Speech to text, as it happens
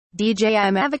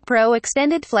DJI Mavic Pro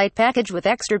Extended Flight Package with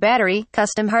Extra Battery,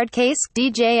 Custom Hard Case,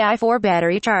 DJI 4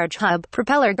 Battery Charge Hub,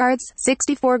 Propeller Guards,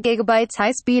 64GB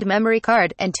High-Speed Memory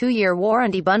Card, and 2-year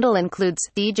Warranty Bundle includes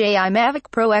DJI Mavic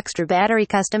Pro Extra Battery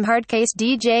Custom Hard Case,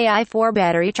 DJI 4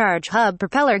 Battery Charge Hub,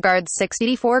 Propeller Guards,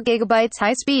 64GB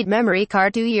High-Speed Memory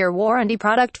Card, 2-year Warranty.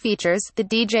 Product features: the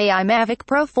DJI Mavic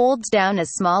Pro folds down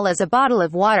as small as a bottle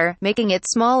of water, making it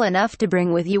small enough to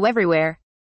bring with you everywhere.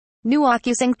 New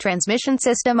OcuSync transmission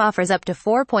system offers up to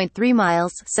 4.3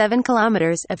 miles, 7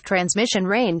 kilometers of transmission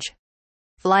range.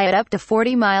 Fly at up to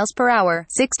 40 miles per hour,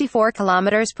 64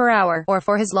 kilometers per hour, or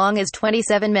for as long as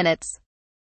 27 minutes.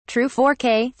 True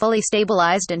 4K, fully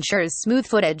stabilized, ensures smooth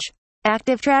footage.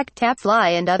 ActiveTrack,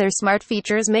 TapFly and other smart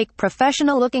features make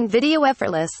professional-looking video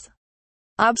effortless.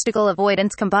 Obstacle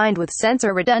avoidance combined with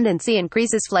sensor redundancy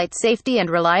increases flight safety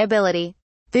and reliability.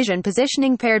 Vision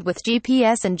positioning paired with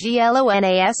GPS and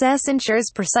GLONASS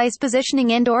ensures precise positioning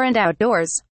indoor and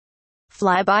outdoors.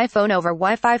 Fly by phone over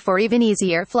Wi-Fi for even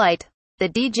easier flight. The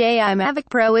DJI Mavic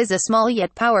Pro is a small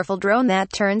yet powerful drone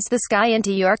that turns the sky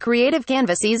into your creative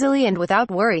canvas easily and without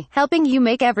worry, helping you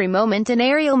make every moment an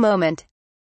aerial moment.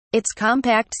 Its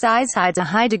compact size hides a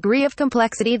high degree of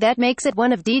complexity that makes it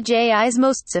one of DJI's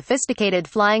most sophisticated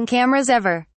flying cameras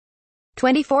ever.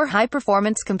 24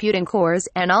 high-performance computing cores,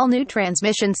 an all-new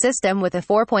transmission system with a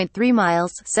 4.3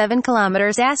 miles, 7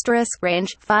 kilometers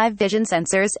range, 5 vision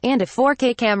sensors, and a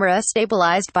 4K camera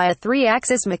stabilized by a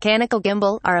 3-axis mechanical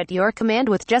gimbal are at your command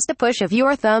with just a push of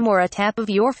your thumb or a tap of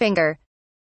your finger.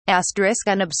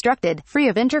 Unobstructed, free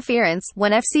of interference,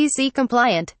 when FCC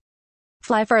compliant.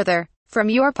 Fly further from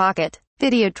your pocket.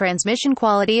 Video transmission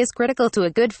quality is critical to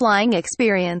a good flying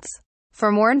experience. For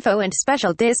more info and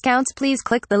special discounts, please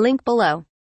click the link below.